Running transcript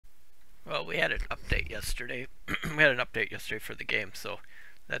Well, we had an update yesterday. We had an update yesterday for the game, so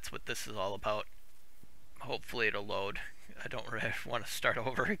that's what this is all about. Hopefully it'll load. I don't really want to start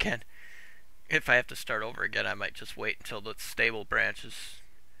over again. If I have to start over again, I might just wait until the stable branch is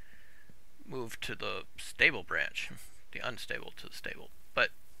moved to the stable branch. The unstable to the stable.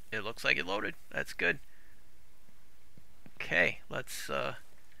 But it looks like it loaded. That's good. Okay, let's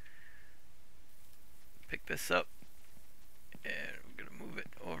pick this up. And we're going to move it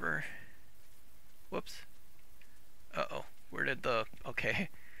over. Whoops. Uh-oh. Where did the... Okay.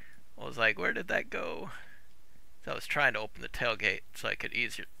 I was like, where did that go? So I was trying to open the tailgate so I could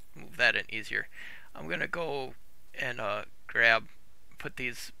move that in easier. I'm going to go and put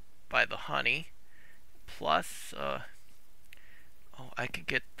these by the honey. Plus, oh, I could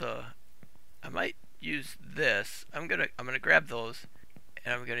get I might use this. I'm gonna grab those,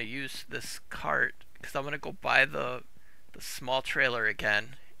 and I'm gonna use this cart because I'm gonna go buy the small trailer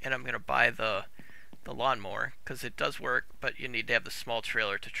again, and I'm gonna buy the lawnmower because it does work, but you need to have the small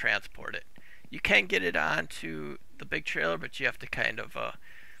trailer to transport it. You can get it onto the big trailer, but you have to kind of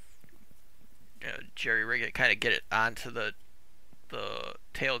jerry rig it, kind of get it onto the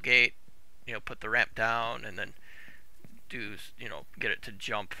tailgate. Put the ramp down and then get it to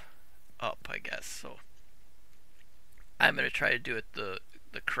jump up, I guess. So I'm gonna try to do it the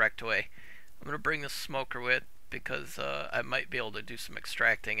correct way. I'm gonna bring the smoker with because I might be able to do some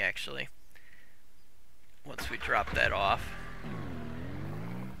extracting actually once we drop that off.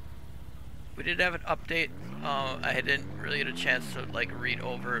 We did have an update. I didn't really get a chance to read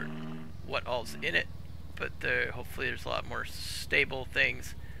over what all's in it, but hopefully there's a lot more stable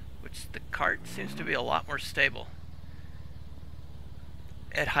things, which the cart seems to be a lot more stable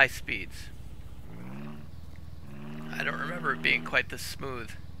at high speeds. I don't remember it being quite this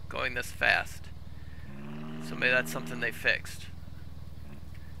smooth, going this fast. So maybe that's something they fixed.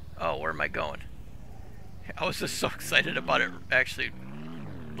 Oh, where am I going? I was just so excited about it actually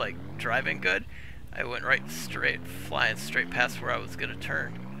driving good. I went flying straight past where I was gonna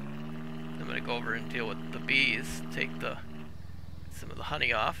turn. I'm gonna go over and deal with the bees, take some of the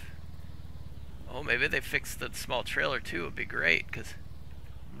honey off. Oh, maybe they fixed the small trailer too. It'd be great, because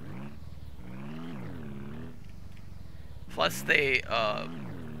plus the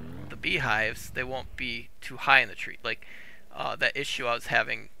beehives, they won't be too high in the tree. That issue I was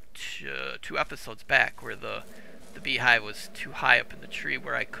having two episodes back, where the beehive was too high up in the tree,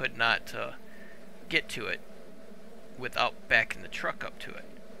 where I could not get to it without backing the truck up to it.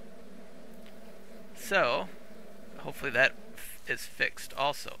 So hopefully that is fixed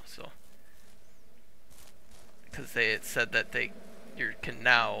also. So because they had said that you can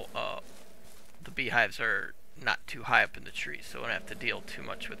now the beehives are not too high up in the tree, so I don't have to deal too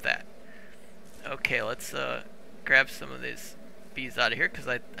much with that. Okay, let's grab some of these bees out of here, because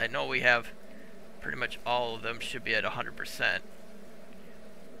I know we have pretty much all of them should be at 100%.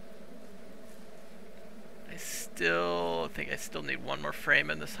 I think I still need one more frame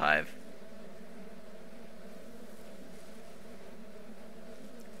in this hive.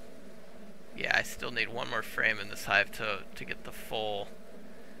 Yeah, I still need one more frame in this hive to get the full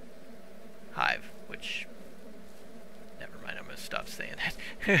hive, which, never mind, I'm going to stop saying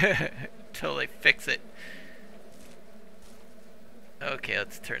that until they fix it. Okay,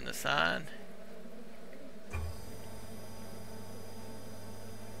 let's turn this on.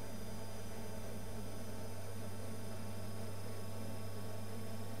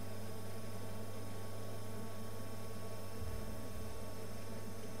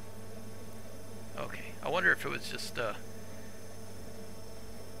 I wonder if it was just now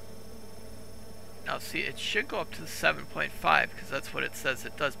see, it should go up to the 7.5 because that's what it says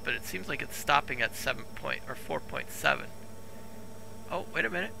it does, but it seems like it's stopping at 4.7. Oh, wait a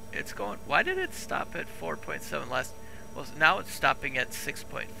minute, it's going. Why did it stop at 4.7 last? Well, now it's stopping at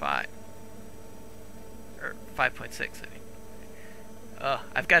 6.5 or 5.6. I mean,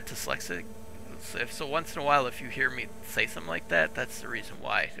 I've got dyslexic. So once in a while, if you hear me say something like that, that's the reason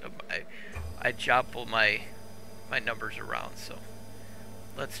why. I jumble my numbers around. So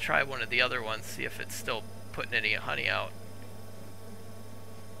let's try one of the other ones, see if it's still putting any honey out.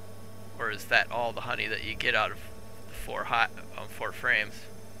 Or is that all the honey that you get out of the 4 frames?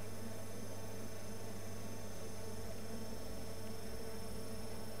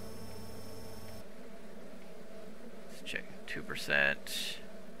 Let's check 2%.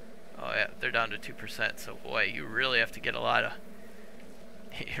 Oh yeah, they're down to 2%. So boy, you really have to get a lot of.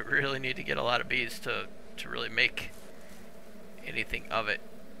 You really need to get a lot of bees to really make anything of it,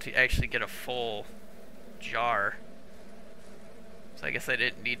 to actually get a full jar. So I guess I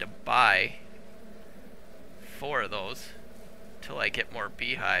didn't need to buy 4 of those till I get more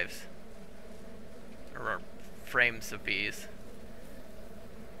beehives. or frames of bees.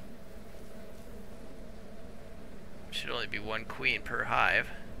 Should only be one queen per hive.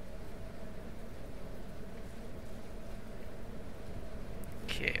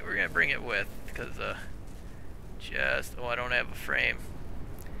 Okay, we're gonna bring it with, because oh, I don't have a frame.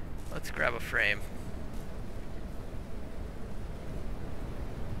 Let's grab a frame.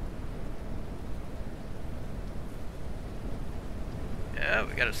 Yeah,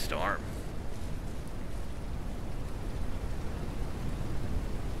 we got a storm.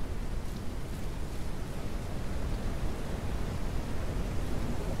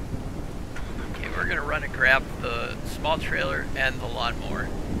 Okay, we're gonna run and grab the small trailer and the lawnmower,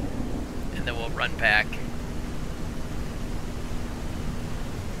 and then we'll run back.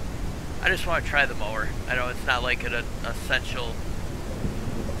 I just want to try the mower. I know it's not like an essential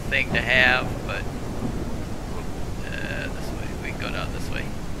thing to have, but this way. We can go down this way.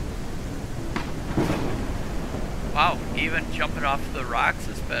 Wow, even jumping off the rocks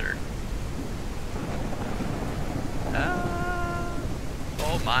is better.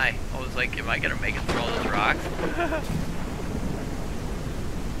 Oh my. I was like, am I going to make it through all those rocks?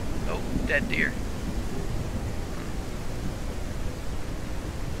 Oh, dead deer.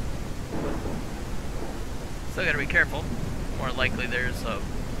 Still gotta be careful. More likely there's a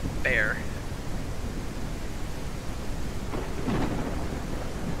bear.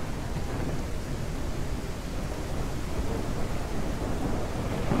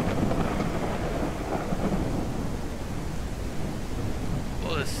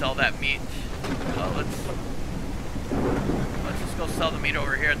 We'll just sell that meat. Let's just go sell the meat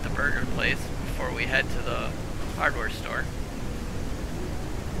over here at the burger place before we head to the hardware store.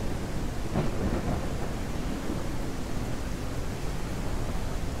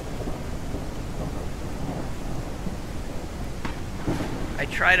 I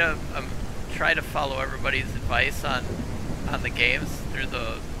try to follow everybody's advice on the games through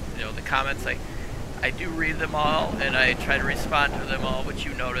the the comments. I do read them all and I try to respond to them all, which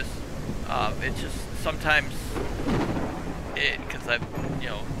you notice. It's just sometimes because I've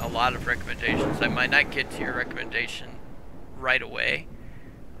a lot of recommendations, I might not get to your recommendation right away.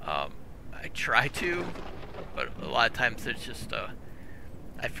 I try to, but a lot of times it's just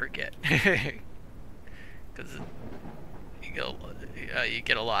I forget because you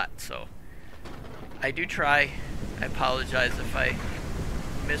get a lot, so I do try. I apologize if I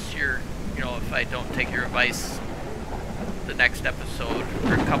miss your, if I don't take your advice the next episode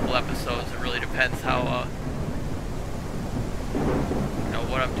or a couple episodes. It really depends how,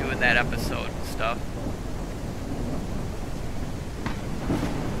 what I'm doing that episode and stuff.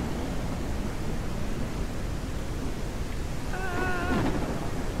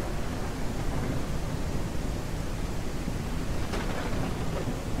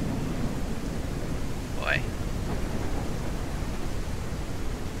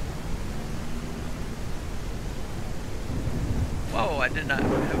 Whoa, I did not.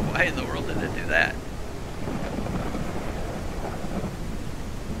 Why in the world did it do that?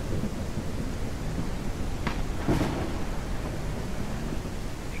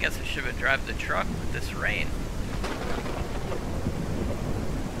 I guess I should have driven the truck with this rain.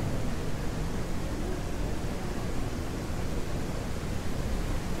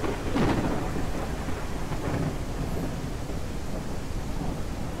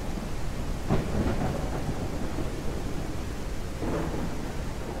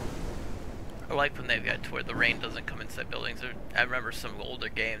 I like when they've got to where the rain doesn't come inside buildings. I remember some older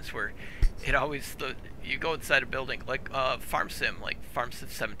games where it always, you go inside a building, like Farm Sim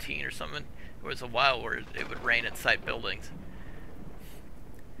 17 or something. There was a while where it would rain inside buildings.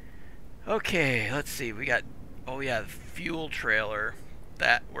 Okay, let's see. We got, oh yeah, the fuel trailer.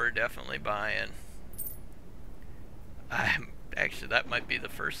 That we're definitely buying. Actually, that might be the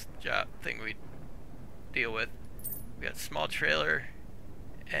first thing we deal with. We got small trailer.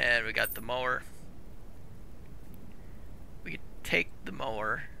 And we got the mower. We could take the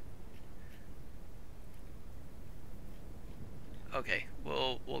mower. Okay,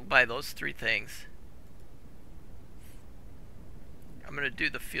 we'll buy those three things. I'm gonna do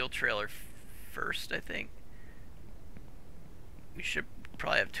the field trailer first, I think. We should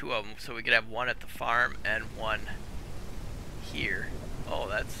probably have two of them, so we could have one at the farm and one here. Oh,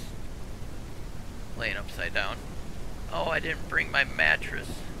 that's laying upside down. Oh, I didn't bring my mattress.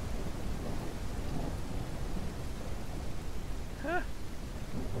 Huh.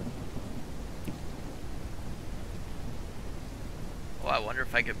 Oh, I wonder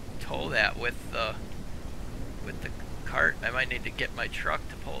if I could tow that with the cart. I might need to get my truck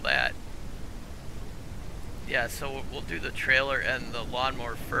to pull that. Yeah, so we'll do the trailer and the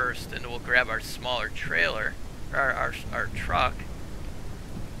lawnmower first, and we'll grab our smaller trailer, or our truck.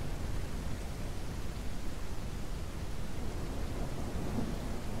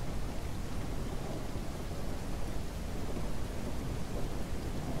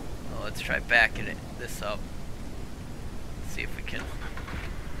 Well, let's try backing this up. See if we can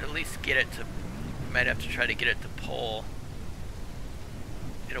at least get it to. Might have to try to get it to pull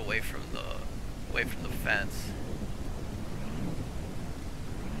it away from the fence.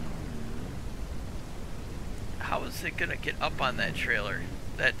 How is it gonna get up on that trailer?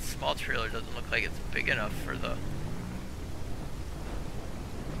 That small trailer doesn't look like it's big enough for the.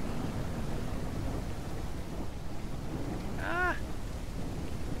 Ah.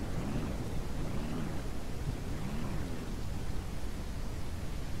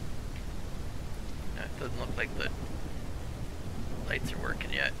 It doesn't look like the lights are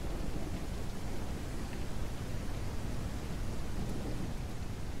working yet.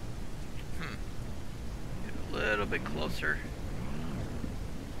 Get a little bit closer.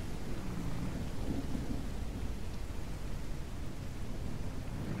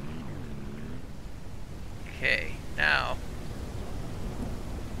 Okay, now.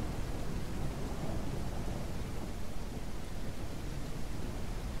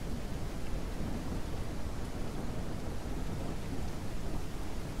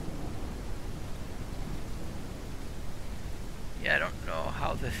 Yeah, I don't know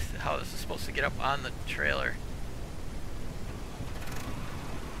how this is supposed to get up on the trailer.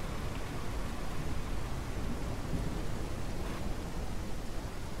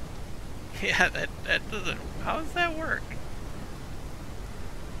 Yeah, that doesn't. How does that work?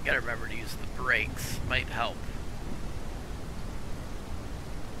 You gotta remember to use the brakes. Might help.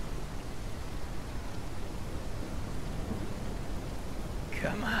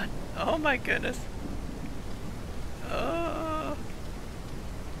 Come on! Oh my goodness! Oh.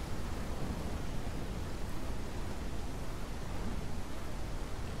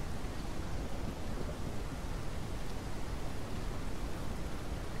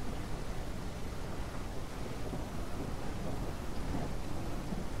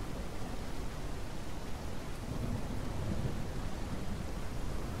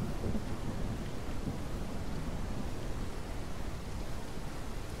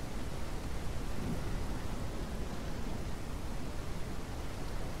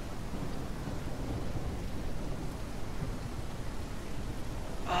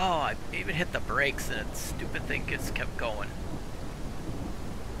 I even hit the brakes and that stupid thing just kept going.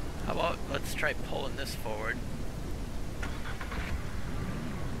 How about let's try pulling this forward.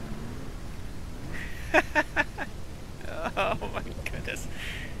 Oh my goodness.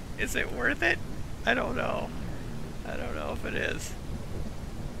 Is it worth it? I don't know. I don't know if it is.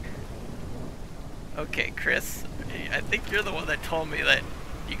 Okay, Chris, I think you're the one that told me that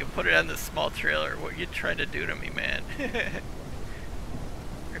you can put it on the small trailer. What are you trying to do to me, man?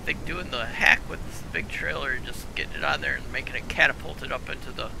 I think doing the hack with this big trailer, just getting it on there and making it catapult it up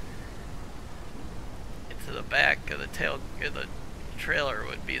into the back of the tail of the trailer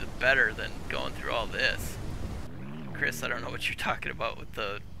would be better than going through all this. Chris, I don't know what you're talking about with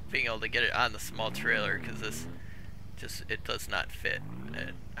the being able to get it on the small trailer, because this just, it does not fit.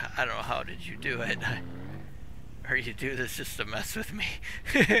 I don't know, how did you do it? Or you do this just to mess with me?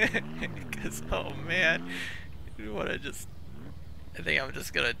 Because, oh man, you want to just, I think I'm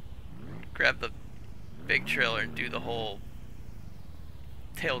just gonna grab the big trailer and do the whole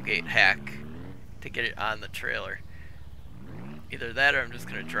tailgate hack to get it on the trailer. Either that, or I'm just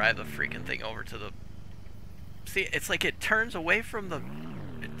gonna drive the freaking thing over to the. See, it's like it turns away from the.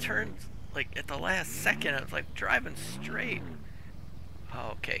 It turns like at the last second. I was like driving straight.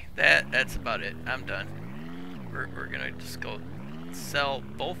 Oh, okay, that's about it. I'm done. We're gonna just go sell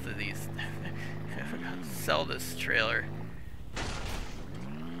both of these. Sell this trailer.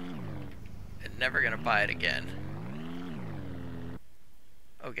 And never gonna buy it again.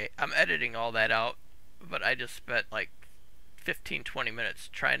 Okay, I'm editing all that out, but I just spent like 15-20 minutes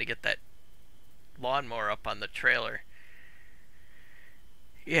trying to get that lawnmower up on the trailer.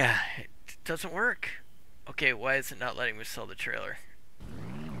 Yeah, it doesn't work. Okay, why is it not letting me sell the trailer?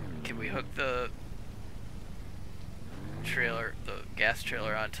 Can we hook the trailer, the gas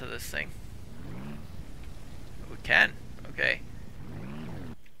trailer, onto this thing? We can. Okay.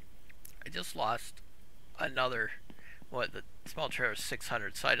 I just lost another, what, the small trailer is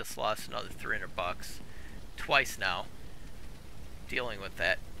 600, so I just lost another 300 bucks twice now dealing with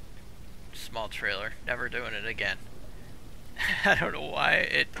that small trailer. Never doing it again. I don't know why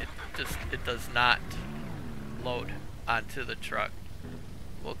it does not load onto the truck.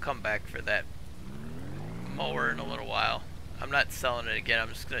 We'll come back for that mower in a little while. I'm not selling it again. I'm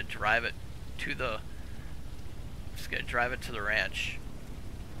just gonna drive it to the ranch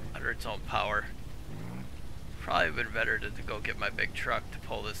under its own power. Probably been better to go get my big truck to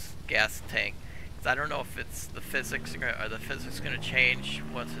pull this gas tank. Cause I don't know if it's the physics gonna change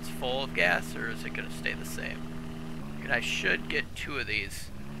once it's full of gas, or is it gonna stay the same? And I should get 2 of these.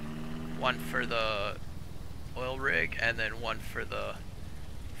 One for the oil rig and then one for the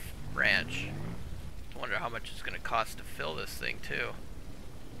ranch. I wonder how much it's going to cost to fill this thing too.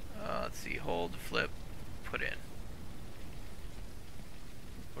 Let's see, hold, flip, put in.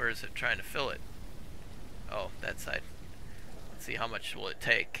 Where is it trying to fill it? Oh, that side. Let's see, how much will it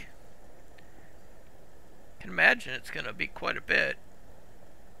take? I can imagine it's going to be quite a bit.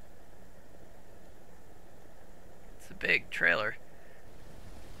 It's a big trailer.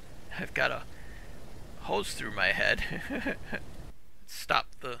 I've got a hose through my head. Stop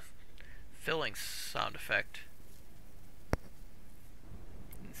the filling sound effect.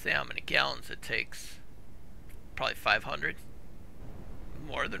 And see how many gallons it takes. Probably 500.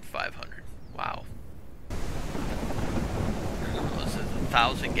 More than 500. Wow. This is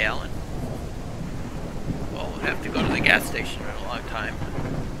 1,000 gallon. Well, we'll have to go to the gas station in a long time.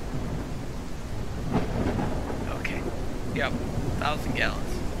 Okay. Yep. 1,000 gallons.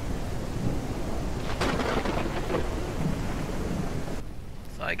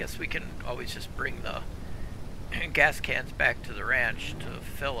 So I guess we can always just bring the gas cans back to the ranch to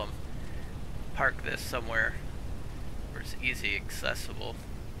fill them. Park this somewhere where it's easy accessible.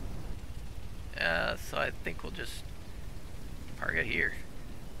 So I think we'll just park it here.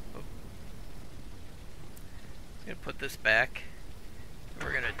 Oh. I'm gonna put this back.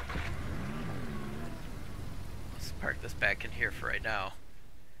 We're gonna let's park this back in here for right now.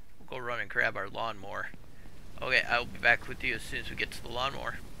 We'll go run and grab our lawnmower. Okay, I'll be back with you as soon as we get to the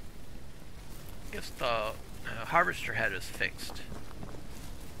lawnmower. I guess the harvester head is fixed.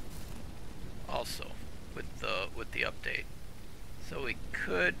 Also, with the update. So we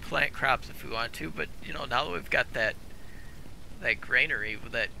could plant crops if we want to, but you know, now that we've got that granary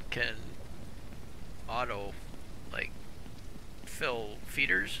that can auto like fill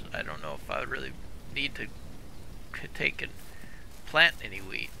feeders, I don't know if I would really need to take and plant any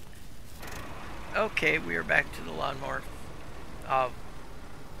wheat. Okay, we are back to the lawnmower.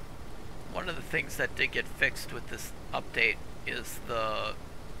 One of the things that did get fixed with this update is the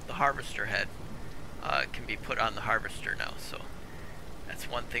harvester head. It can be put on the harvester now, so that's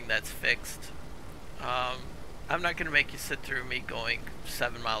one thing that's fixed. I'm not going to make you sit through me going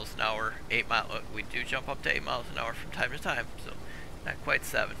 7 miles an hour, 8 miles. We do jump up to 8 miles an hour from time to time, so not quite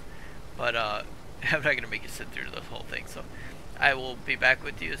 7. But I'm not going to make you sit through the whole thing. So I will be back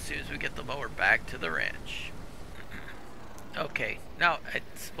with you as soon as we get the mower back to the ranch. Okay, now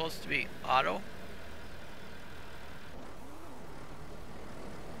it's supposed to be auto.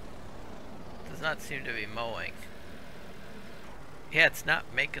 Does not seem to be mowing. Yeah, it's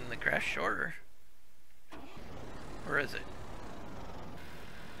not making the grass shorter. Or is it?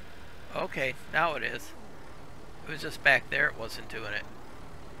 Okay, now it is. It was just back there, it wasn't doing it.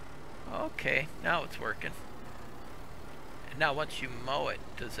 Okay, now it's working. And now once you mow it,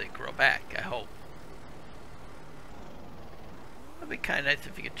 does it grow back? I hope. That'd be kind of nice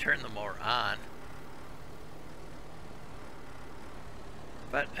if you could turn the mower on.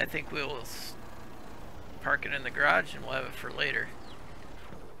 But I think we will park it in the garage and we'll have it for later.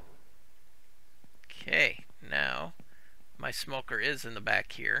 Okay, now my smoker is in the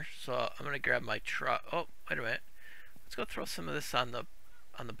back here, so I'm gonna grab my truck. Oh, wait a minute. Let's go throw some of this on the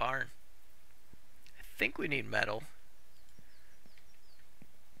barn. I think we need metal.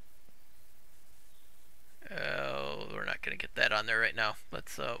 Oh, we're not gonna get that on there right now.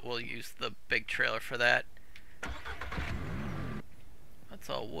 Let's we'll use the big trailer for that. That's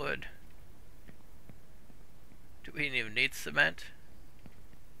all wood. Do we even need cement?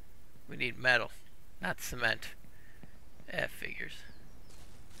 We need metal, not cement. Figures.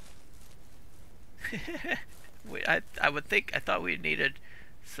 I thought we needed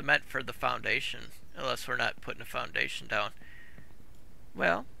cement for the foundation, unless we're not putting a foundation down.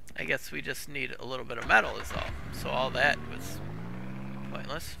 Well, I guess we just need a little bit of metal is all. So all that was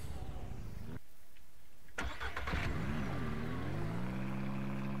pointless.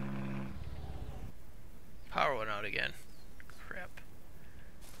 Power went out again. Crap.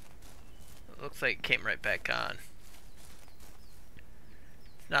 It looks like it came right back on.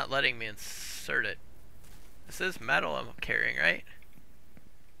 It's not letting me insert it. This is metal I'm carrying, right?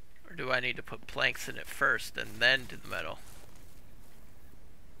 Or do I need to put planks in it first and then do the metal?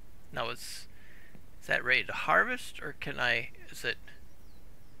 Now is that ready to harvest, or can I, is it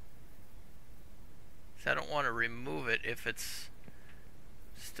 'Cause I don't want to remove it if it's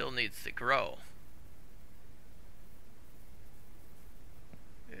still needs to grow.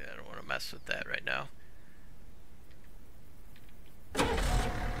 Yeah, I don't want to mess with that right now.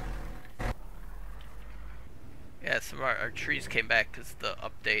 Yeah, some of our trees came back because the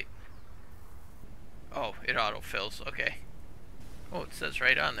update. Oh, it autofills. Okay. Oh, it says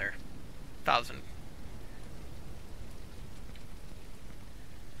right on there, 1,000.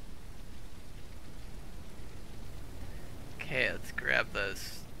 Okay, let's grab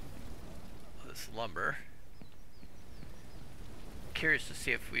this lumber. Curious to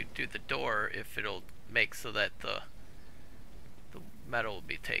see if we do the door, if it'll make so that the metal will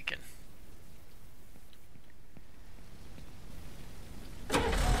be taken.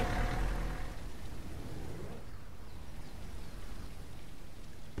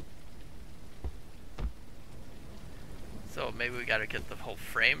 So maybe we gotta get the whole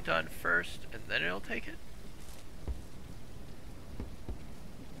frame done first, and then it'll take it?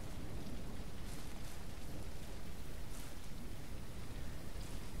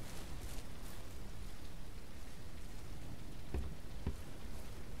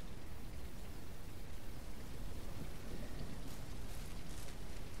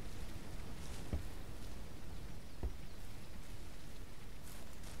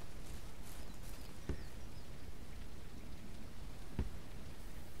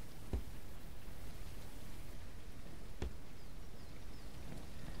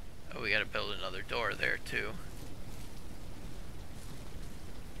 Oh, we gotta build another door there too.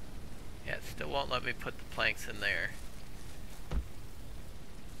 Yeah, it still won't let me put the planks in there.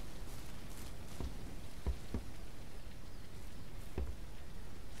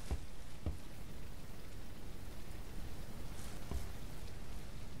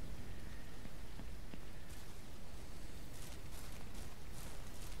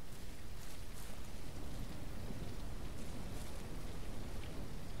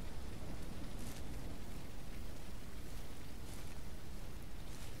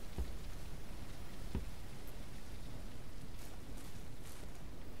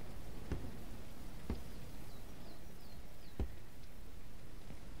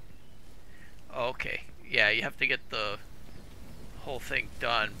 Okay, yeah, you have to get the whole thing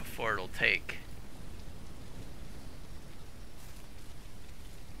done before it'll take.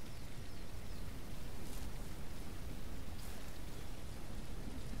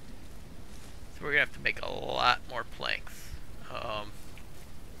 So we're gonna have to make a lot more planks.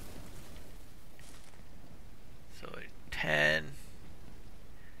 So 10,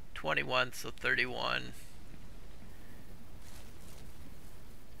 21, so 31,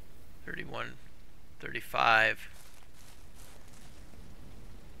 31, 35,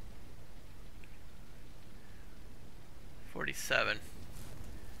 47,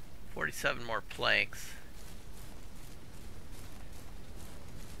 47 more planks.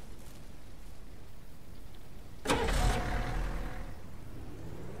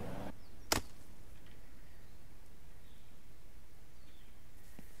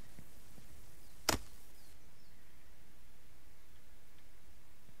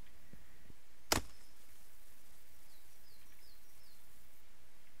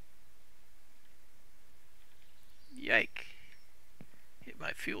 Yike. Hit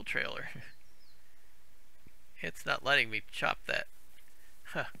my fuel trailer. It's not letting me chop that.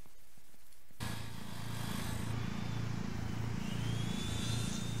 Huh.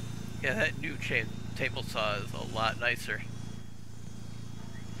 Yeah, that new table saw is a lot nicer.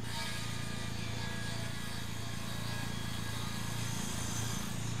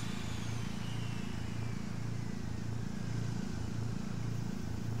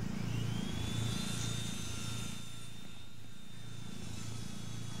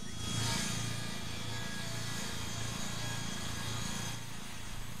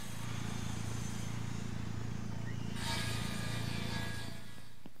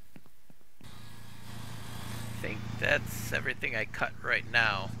 I think that's everything I cut right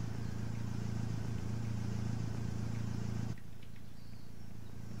now.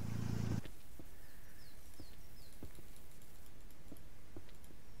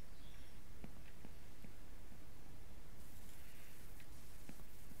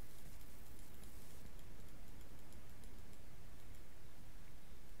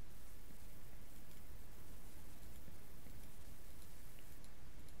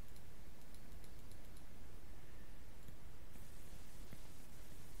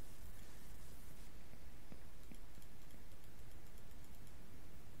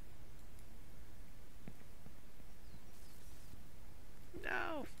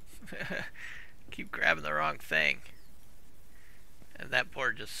 No! Keep grabbing the wrong thing. And that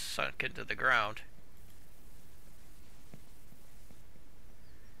board just sunk into the ground.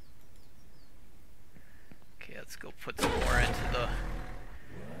 Okay, let's go put some more into the...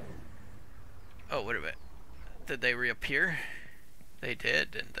 Oh, wait a minute. Did they reappear? They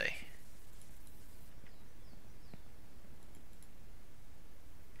did, didn't they?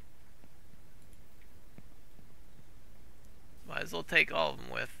 Might as well take all of them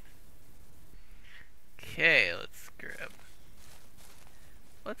with. Okay, let's grab...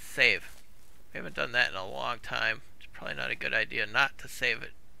 Let's save. We haven't done that in a long time. It's probably not a good idea not to save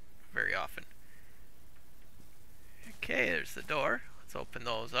it very often. Okay, there's the door. Let's open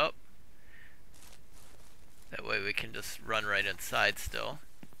those up. That way we can just run right inside still.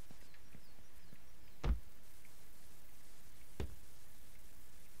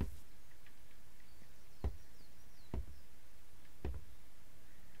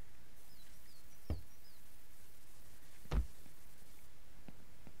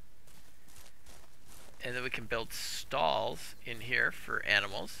 And then we can build stalls in here for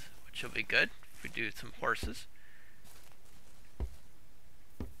animals, which will be good if we do some horses.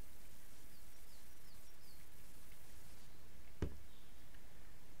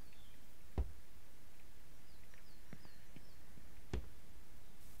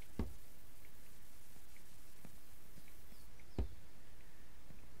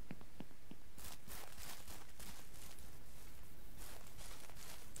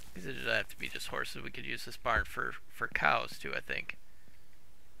 Because it doesn't have to be just horses. We could use this barn for cows too, I think.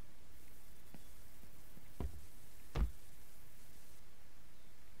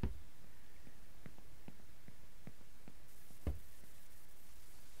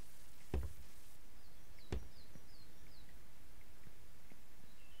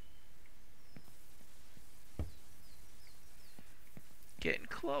 Getting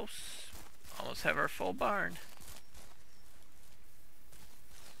close. Almost have our full barn.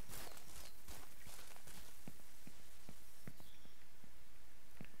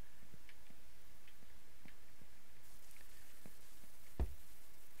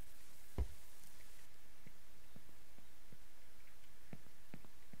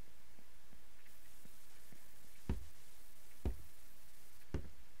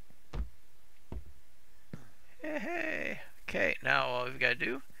 Hey. Okay, now all we've got to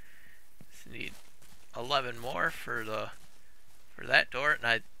do is need 11 more for that door, and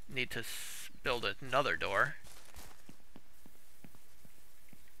I need to build another door.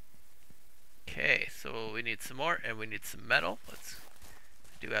 Okay, so we need some more, and we need some metal. I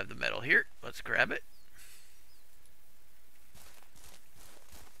do have the metal here. Let's grab it.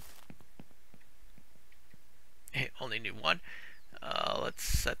 Only need one. Let's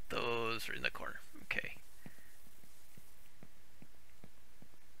set those in the corner. Okay.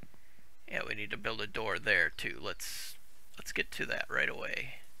 Yeah, we need to build a door there too. Let's get to that right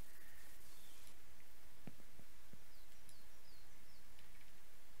away.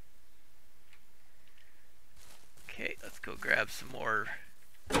 Okay, let's go grab some more.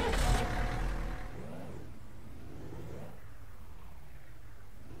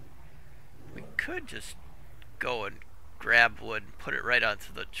 We could just go and grab wood and put it right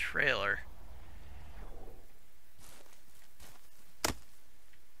onto the trailer.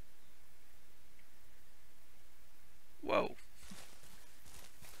 Whoa.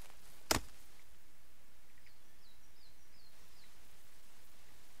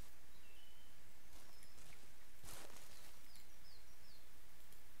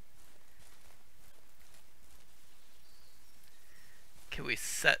 Can we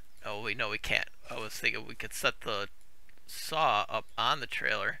set... Oh, wait, no, we can't. I was thinking we could set the saw up on the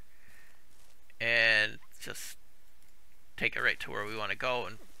trailer and just take it right to where we want to go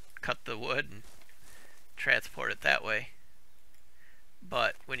and cut the wood and transport it that way.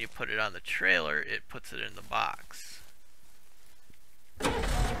 But when you put it on the trailer, it puts it in the box.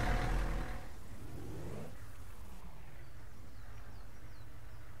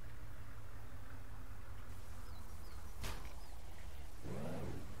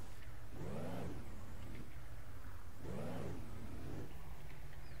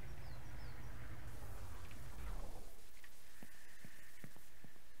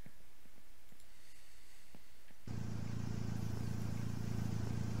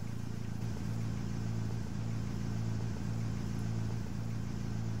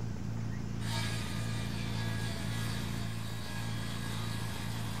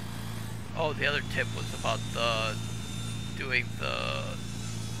 Oh, the other tip was about doing the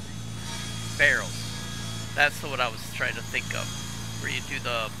barrels. That's what I was trying to think of. Where you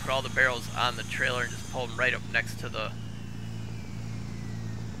put all the barrels on the trailer and just pull them right up next to the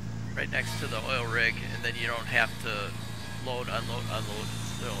oil rig, and then you don't have to load, unload,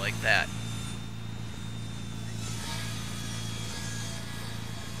 like that.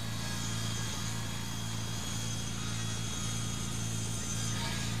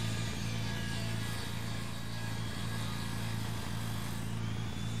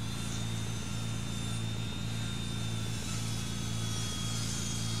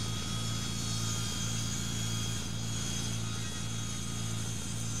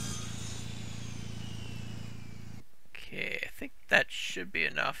 that should be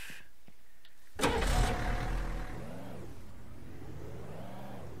enough. We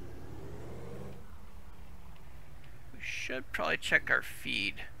should probably check our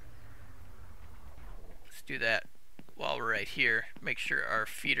feed. Let's do that while we're right here. Make sure our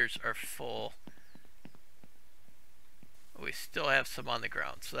feeders are full. We still have some on the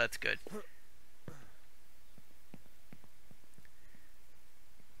ground, so that's good.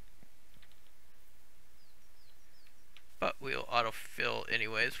 But we'll autofill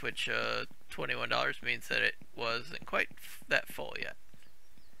anyways, which $21 means that it wasn't quite that full yet.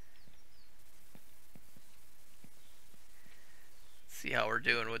 See how we're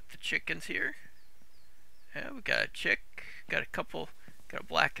doing with the chickens here. Yeah, we got a chick, got a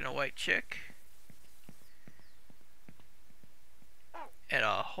black and a white chick, and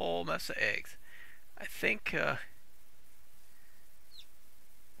a whole mess of eggs. I think,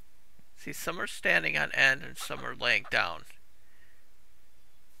 see, some are standing on end and some are laying down.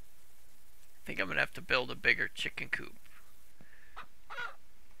 I think I'm gonna have to build a bigger chicken coop.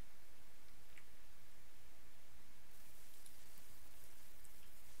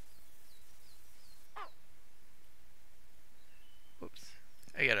 Oops.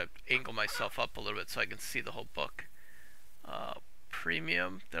 I gotta angle myself up a little bit so I can see the whole book.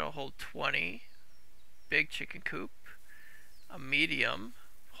 Premium, that'll hold 20. Big chicken coop. A medium,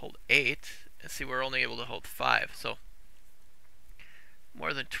 hold 8. And see, we're only able to hold 5. So,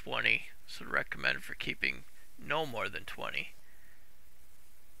 more than 20. So recommended for keeping no more than 20.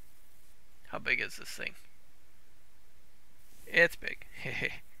 How big is this thing? It's big.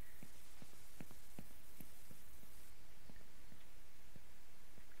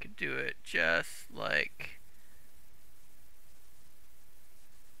 Could do it just like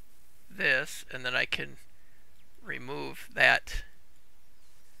this, and then I can remove that.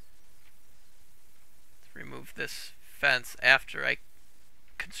 Remove this fence after I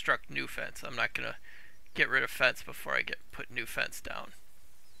construct new fence. I'm not gonna get rid of fence before I put new fence down.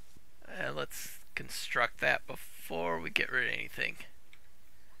 And let's construct that before we get rid of anything.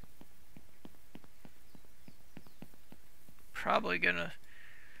 Probably gonna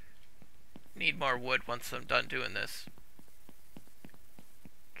need more wood once I'm done doing this.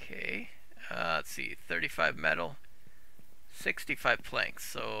 Okay, let's see, 35 metal, 65 planks.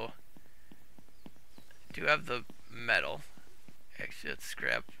 So I do have the metal. Actually, let's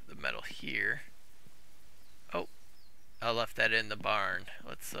grab the metal here. Oh, I left that in the barn.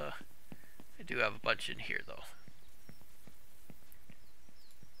 Let's I do have a bunch in here though.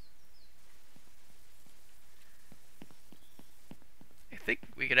 I think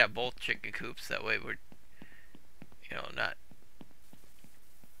we could have both chicken coops, that way we're, you know, not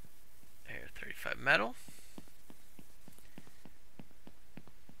there. 35 metal.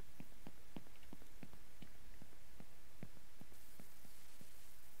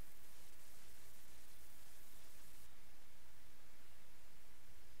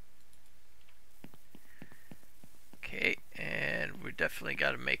 Okay, and we definitely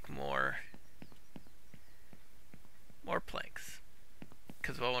got to make more planks,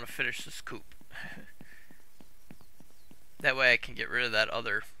 because I want to finish this coop. That way I can get rid of that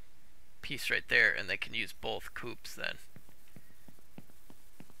other piece right there, and they can use both coops then.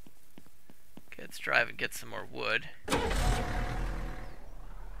 Okay, let's drive and get some more wood.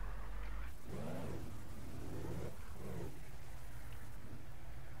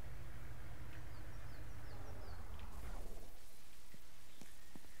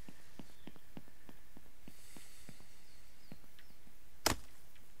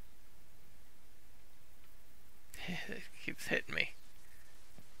 It keeps hitting me.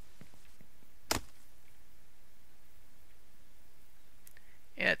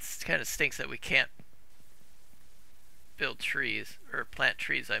 Yeah, it kind of stinks that we can't build trees, or plant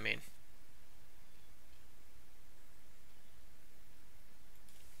trees, I mean.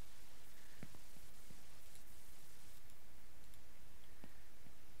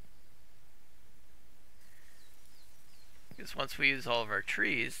 Because once we use all of our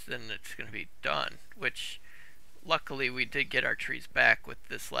trees, then it's going to be done, which luckily we did get our trees back with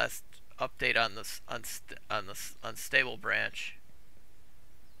this last update on this unstable branch.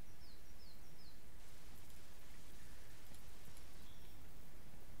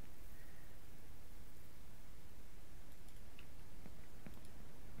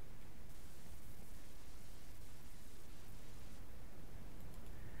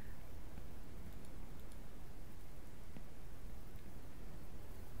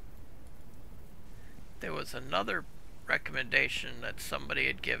 There was another recommendation that somebody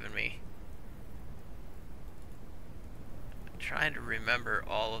had given me. I'm trying to remember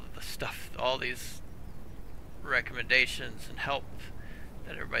all of the stuff, all these recommendations and help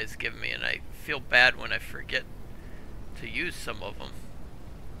that everybody's given me, and I feel bad when I forget to use some of them.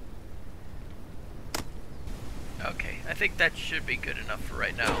 Okay, I think that should be good enough for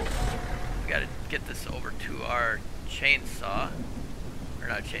right now. We gotta get this over to our chainsaw, or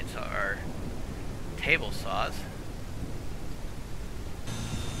not chainsaw, our table saws.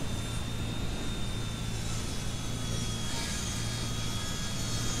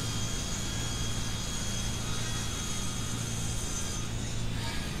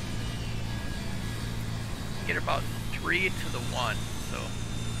 Get about 3 to the 1, so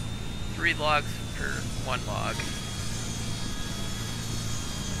 3 logs per 1 log.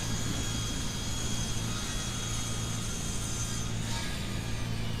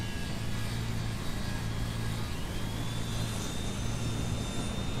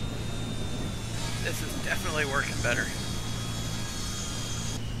 This is definitely working better.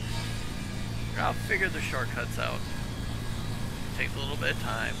 I'll figure the shortcuts out. It takes a little bit of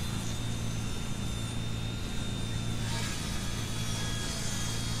time.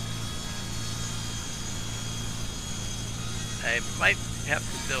 I might have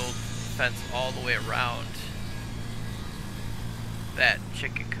to build a fence all the way around that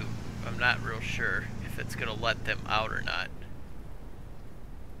chicken coop. I'm not real sure if it's going to let them out or not.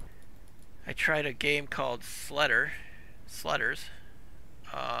 I tried a game called Sledders.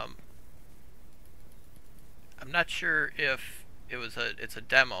 I'm not sure if it's a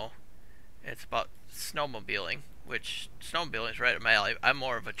demo. It's about snowmobiling, which snowmobiling is right up my alley. I'm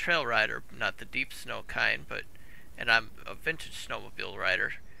more of a trail rider, not the deep snow kind, and I'm a vintage snowmobile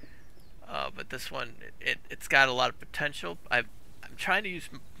rider. But this one, it's got a lot of potential. I'm trying to use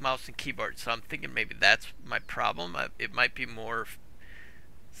mouse and keyboard, so I'm thinking maybe that's my problem. It might be more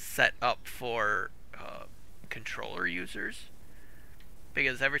set up for controller users,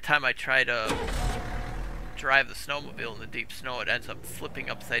 because every time I try to drive the snowmobile in the deep snow, it ends up flipping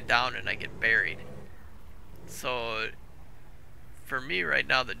upside down and I get buried. So for me right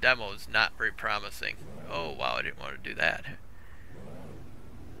now, the demo is not very promising. Oh wow, I didn't want to do that.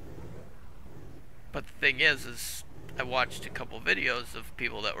 But the thing is I watched a couple videos of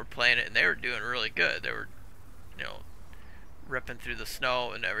people that were playing it and they were doing really good. They were, ripping through the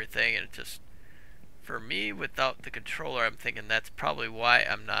snow and everything, and it just, for me, without the controller, I'm thinking that's probably why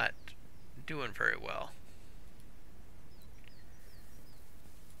I'm not doing very well.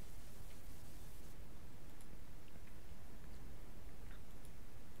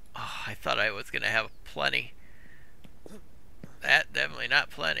 Oh, I thought I was gonna have plenty. That definitely not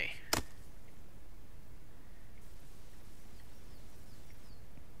plenty.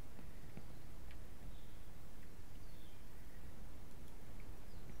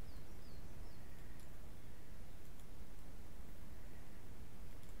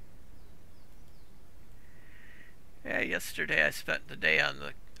 Yeah, yesterday I spent the day on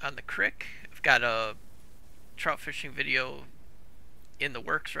the creek. I've got a trout fishing video in the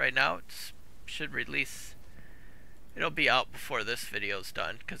works right now. It should release. It'll be out before this video's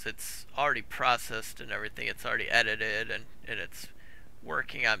done because it's already processed and everything. It's already edited and it's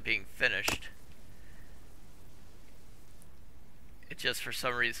working on being finished. It just, for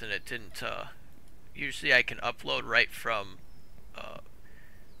some reason, it didn't. Usually I can upload right from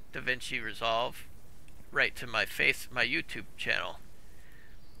DaVinci Resolve right to my YouTube channel,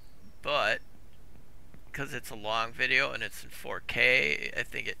 but because it's a long video and it's in 4K, I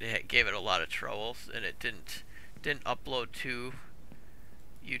think it gave it a lot of troubles, and it didn't upload to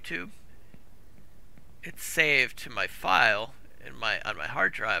YouTube. It's saved to my file on my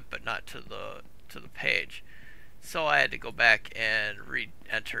hard drive, but not to the page. So I had to go back and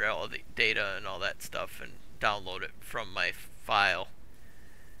re-enter all the data and all that stuff and download it from my file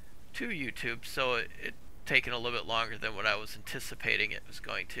to YouTube. So it taken a little bit longer than what I was anticipating it was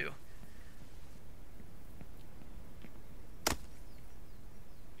going to.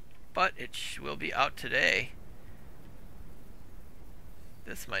 But it will be out today.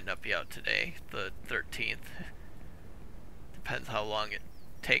 This might not be out today, the 13th. Depends how long it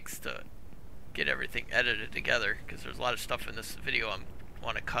takes to get everything edited together, because there's a lot of stuff in this video I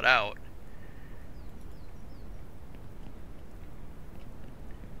want to cut out.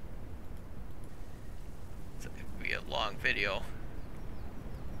 So it could be a long video.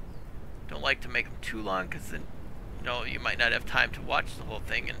 Don't like to make them too long, because then you might not have time to watch the whole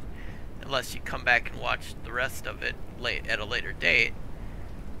thing, and unless you come back and watch the rest of it at a later date.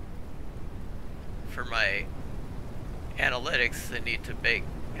 For my analytics, I need to make,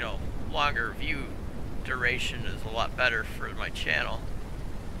 longer view duration is a lot better for my channel.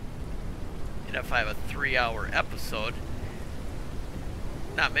 And if I have a 3-hour episode,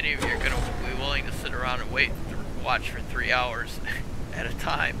 not many of you are going to be willing to sit around and wait watch for 3 hours at a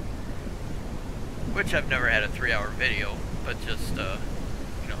time. Which I've never had a 3-hour video, but just,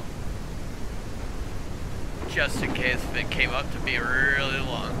 you know, just in case if it came up to be really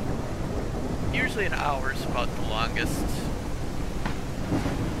long. Usually an hour is about the longest.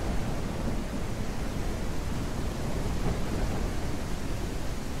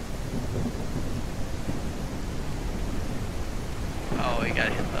 Oh, you gotta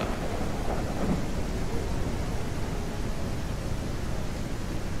hit the...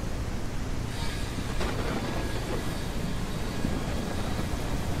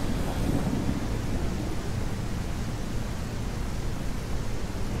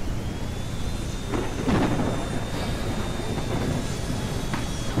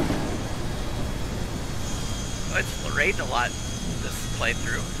 Oh, it's rained a lot this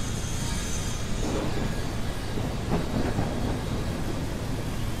playthrough.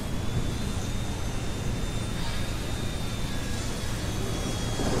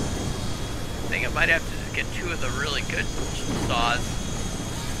 I think I might have to just get 2 of the really good saws.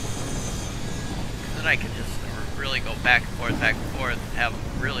 Then I can just really go back and forth, and have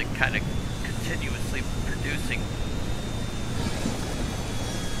them really kind of continuously producing.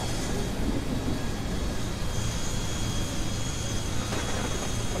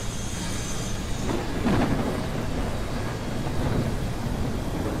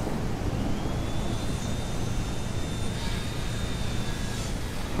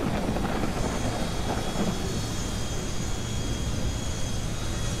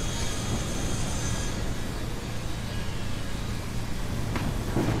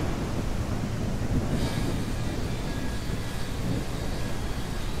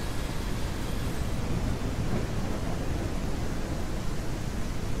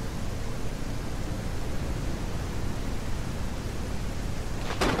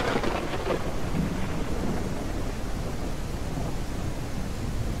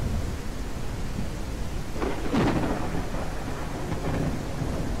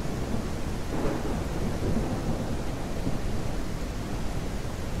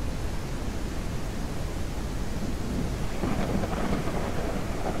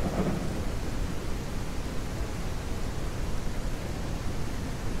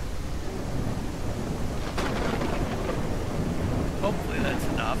 Hopefully that's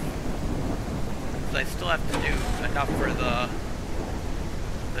enough. Because I still have to do enough for the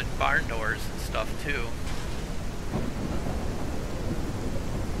barn doors and stuff too.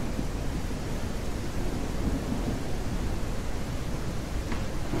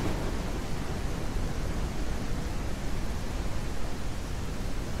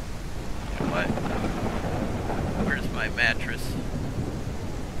 You know what? Where's my mattress?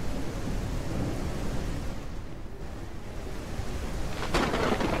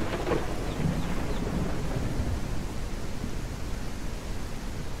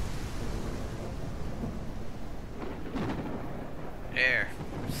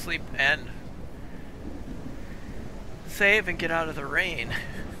 Sleep and save and get out of the rain.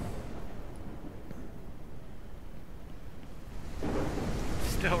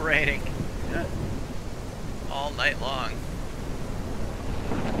 Still raining all night long.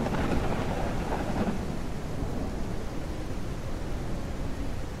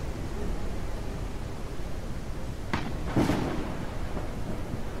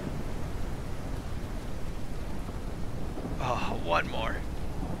 Oh, one more.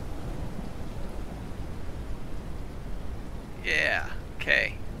 Yeah,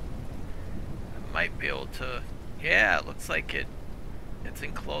 okay. I might be able to... Yeah, it looks like it's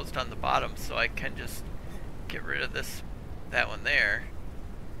enclosed on the bottom, so I can just get rid of that one there.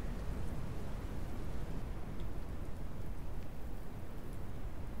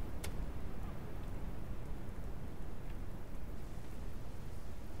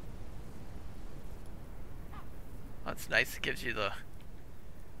 That's nice, it gives you the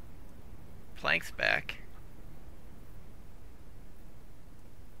planks back.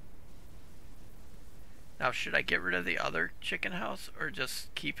 Now, should I get rid of the other chicken house or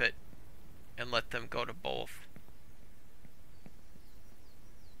just keep it and let them go to both?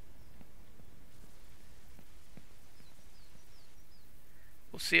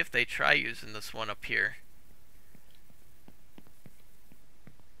 We'll see if they try using this one up here.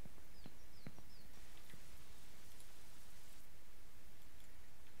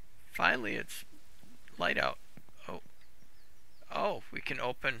 Finally, it's light out. Oh, we can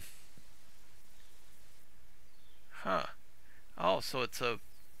open... Huh. Oh, so it's a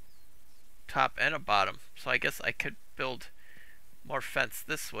top and a bottom. So I guess I could build more fence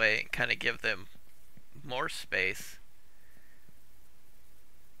this way and kind of give them more space.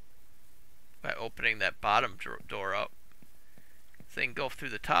 by opening that bottom door up. So they can go through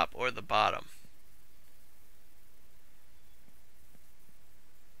the top or the bottom.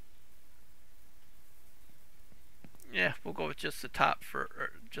 Yeah, we'll go with just the top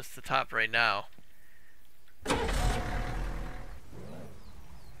just the top right now.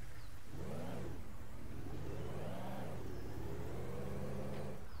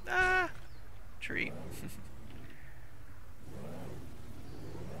 Ah, tree.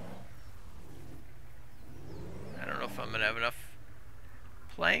 I don't know if I'm gonna have enough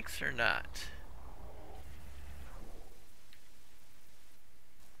planks or not.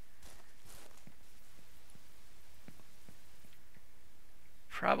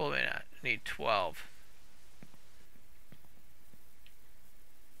 Probably not. I need 12.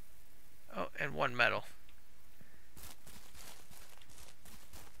 Oh, and one metal.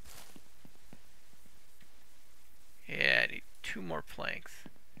 Yeah, I need 2 more planks.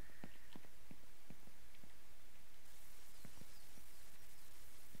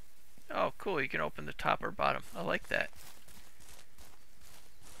 Oh, cool. You can open the top or bottom. I like that.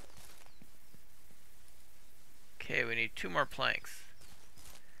 Okay, we need 2 more planks.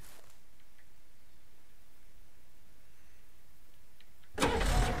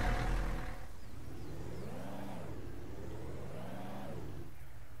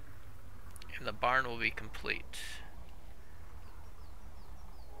 And the barn will be complete.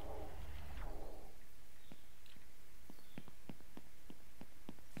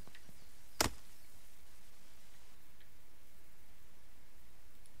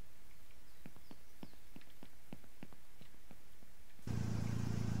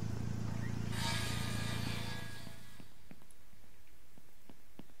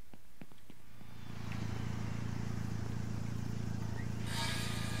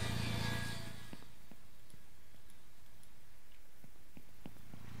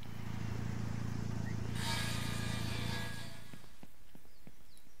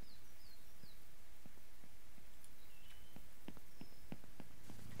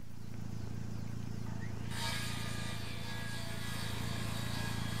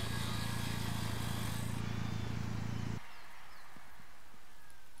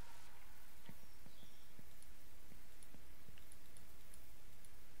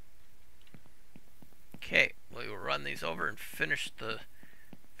 Okay, we will run these over and finish the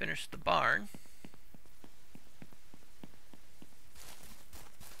barn.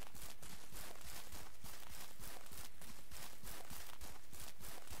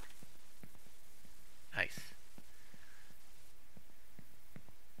 Nice.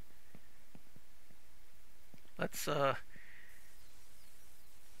 Let's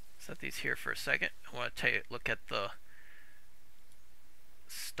set these here for a second. I want to look at the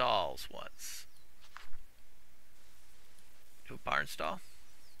stalls once. Do a barn stall.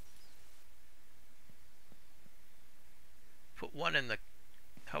 Put one in the,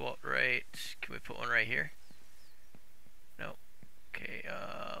 how about right, can we put one right here? No. Okay,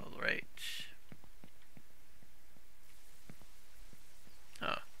 right.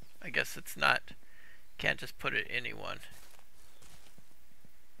 Oh, I guess it's not, can't just put it anyone.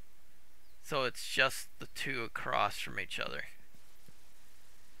 So it's just the 2 across from each other.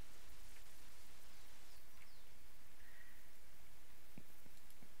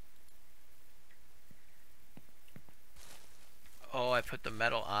 Oh, I put the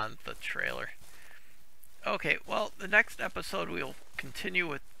metal on the trailer. Okay, well, the next episode we'll continue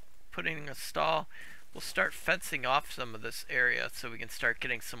with putting a stall. We'll start fencing off some of this area so we can start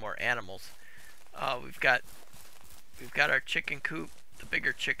getting some more animals. We've got our chicken coop, the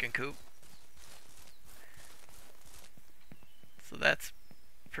bigger chicken coop. So that's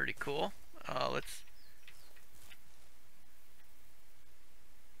pretty cool.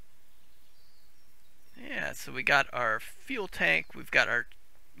 Yeah, so we got our fuel tank, we've got our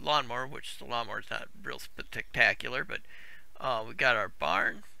lawnmower, which the lawnmower's not real spectacular, but we got our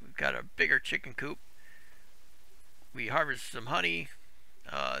barn, we've got our bigger chicken coop. We harvested some honey.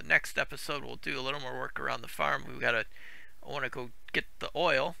 Next episode we'll do a little more work around the farm. I want to go get the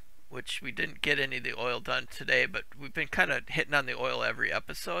oil, which we didn't get any of the oil done today, but we've been kind of hitting on the oil every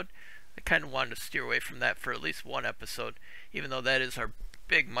episode. I kind of wanted to steer away from that for at least one episode, even though that is our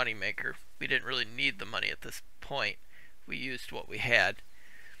big money maker. We didn't really need the money at this point. We used what we had.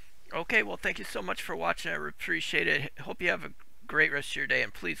 Okay, well, thank you so much for watching. I appreciate it. Hope you have a great rest of your day,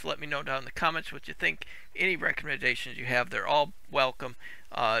 and please let me know down in the comments what you think. Any recommendations you have, they're all welcome.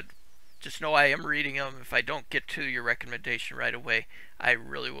 Just know I am reading them. If I don't get to your recommendation right away, I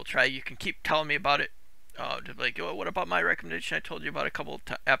really will try. You can keep telling me about it. Like, oh, what about my recommendation I told you about a couple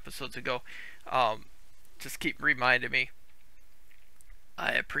episodes ago? Just keep reminding me.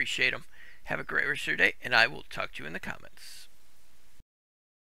 I appreciate them. Have a great rest of your day, and I will talk to you in the comments.